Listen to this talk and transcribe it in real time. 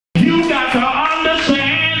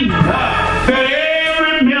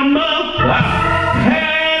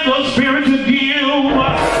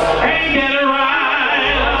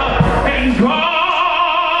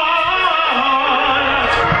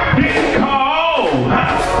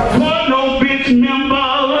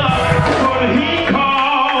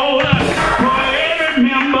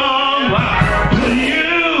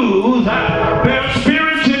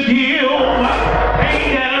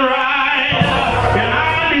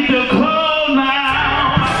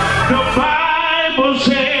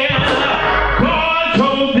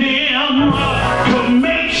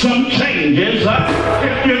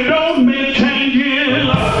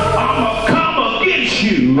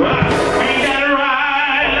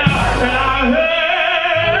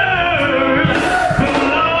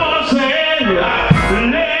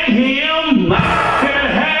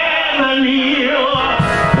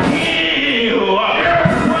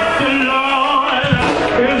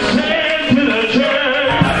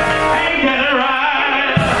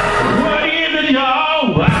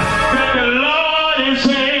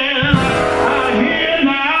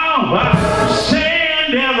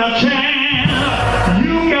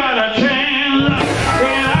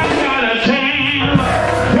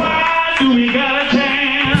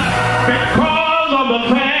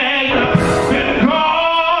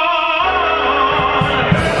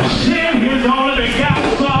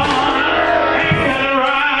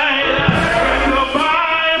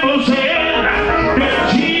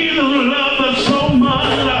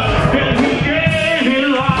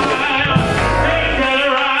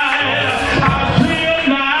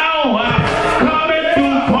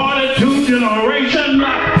generation.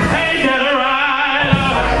 Ain't that right?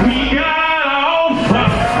 He got off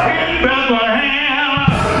in Bethlehem.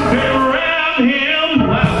 They wrapped him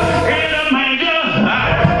in a manger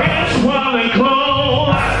in swaddling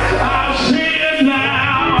clothes. I see it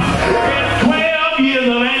now. It's 12 years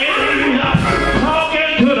of age,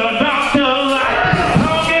 talking to the doctors,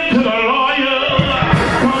 talking to the lawyers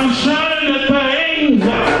concerning the things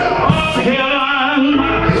of heaven.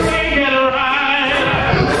 Ain't that right?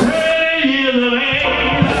 30 years of age,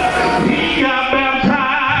 he got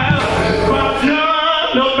baptized by John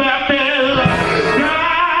the Baptist down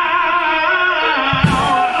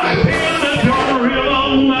in the Jordan River.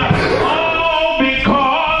 All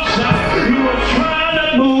because he was trying to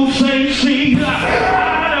move St. Caesar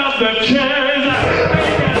out of the church.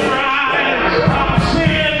 Ain't that right? I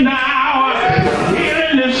see it now.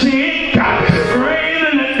 Healing the sick,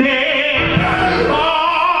 raising the dead.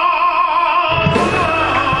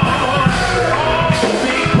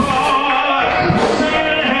 Because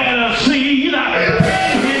sin had a seed in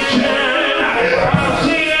his church. I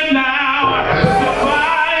see it now. The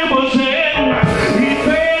Bible said he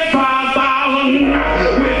fed 5,000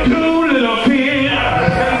 with 2 little fish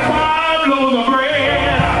and 5 loaves of bread.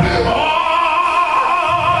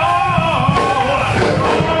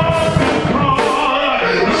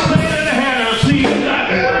 Because sin had a seed in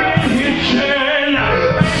his church.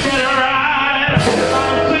 Ain't that right? I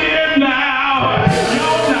see it now.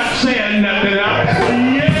 Y'all not saying nothing.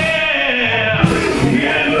 Yeah.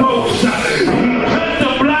 Yeah, folks. He touched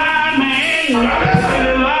the blind man and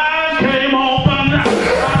his eyes came open. I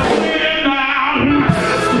see it now.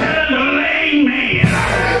 Telling the lame man,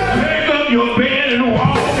 take up your bed and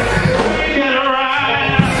walk. Ain't that right?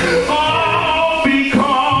 All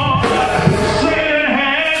because sin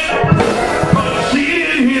had a seed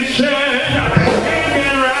in his church. Ain't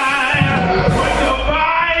that right? But the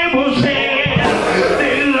Bible said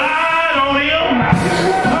they lied on him,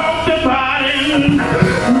 talked about him,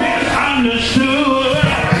 misunderstood.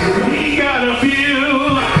 He got abused.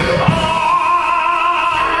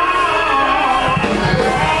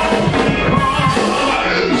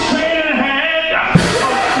 Because sin had a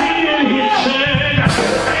seed in his church.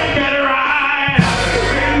 Ain't that right?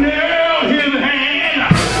 They nailed his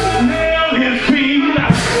hands, nailed his feet,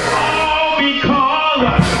 all because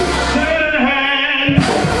sin had a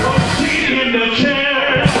seed in the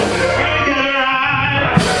church. Ain't that right?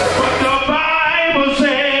 But the Bible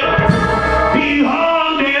said he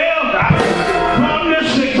hung there from the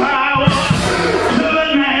 6th hour to the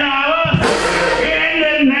 9th hour. In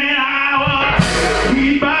the 9th hour, he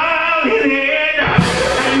bowed his head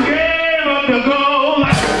and gave up the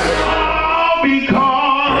ghost. All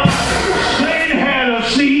because Satan had a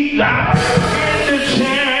seat in the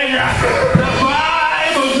church. The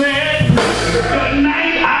Bible said the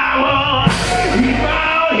 9th hour, he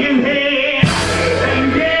bowed his head and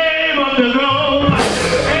gave up the ghost.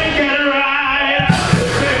 Ain't that right?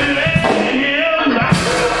 They left him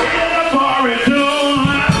in a forest tomb.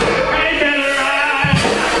 Ain't that right?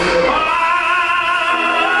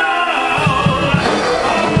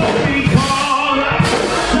 Because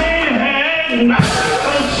Satan had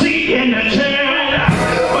a seat in the church.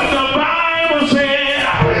 But the Bible said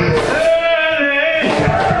early,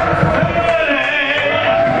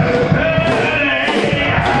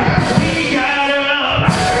 he got up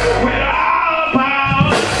with all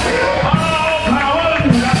power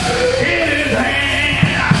in his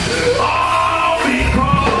hand. All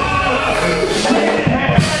because Satan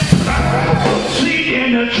had a seat in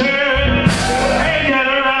the church.